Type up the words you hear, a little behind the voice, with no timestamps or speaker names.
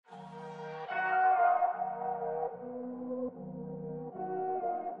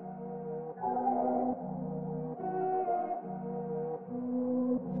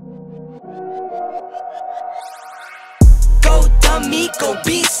go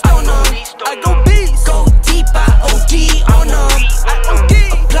beast on them. I go beast. Go deep, I OD on them. I OD.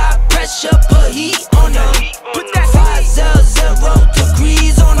 Apply pressure, put heat on them. Put that 500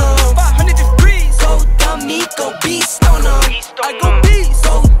 degrees on them. 500 degrees. Go dummy, go beast on them. I go beast.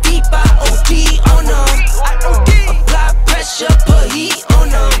 Go deep, I OD on them. I OD. Apply pressure, put heat on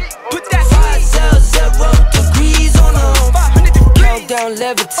them. Put that 500 degrees on them. 500 degrees. Countdown,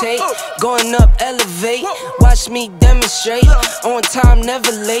 levitate, going up, elevate. Watch me demonstrate. On time,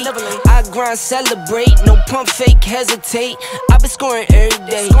 never late. I grind, celebrate. No pump, fake, hesitate. I been scoring every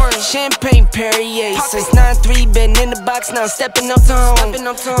day. Champagne Perrier. Since 9-3, been in the box, now I'm stepping up to home.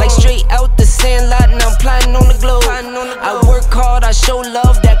 Like straight out the sandlot, now I'm plotting on the globe. I work hard, I show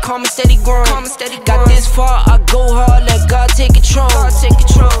love, that calm and steady grind. Got this far, I go hard, let God take control.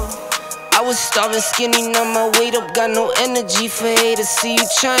 I was starving, skinny, now my weight up. Got no energy for haters. See you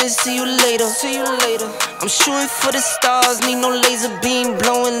trying, see you later. I'm shooting for the stars, need no laser beam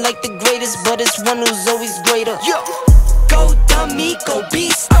blowing like the greatest, but it's one who's always greater. Go dummy, go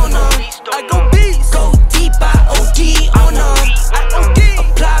beast on them. I go beast. Go deep, I OD on them. I OD.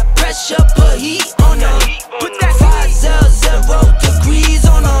 Apply pressure, put heat on them. Put that 500 degrees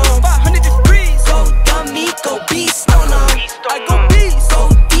on them. 500 degrees. Go dummy, go beast on them. I go beast. Go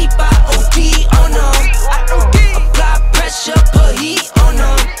deep, I OD on them. I OD. Apply pressure, put heat on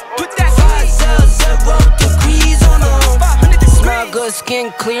them. Put that 500 degrees on them. 500 degrees. Smile good,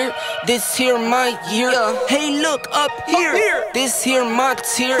 skin clear. This here my year. Hey, look up here. This here my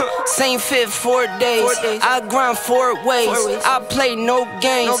tier. Same fit 4 days. I grind 4 ways. I play no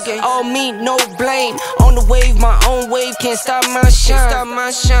games. All me, no blame. On the wave, my own wave. Can't stop my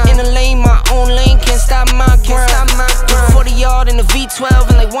shine. In the lane, my own lane. Can't stop my grind. 40 yard in the V12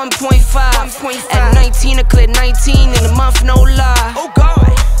 and like 1.5. At 19, I cleared 19 in a month, no lie. Oh God.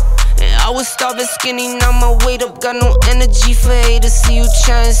 I was starving, skinny, now my weight up. Got no energy for haters. See you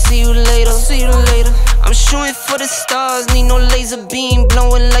trying, see you later. I'm shooting for the stars, need no laser beam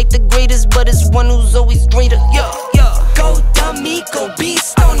blowing like the greatest, but it's one who's always greater. Go dummy, go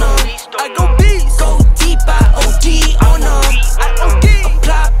beast on them. I go beast.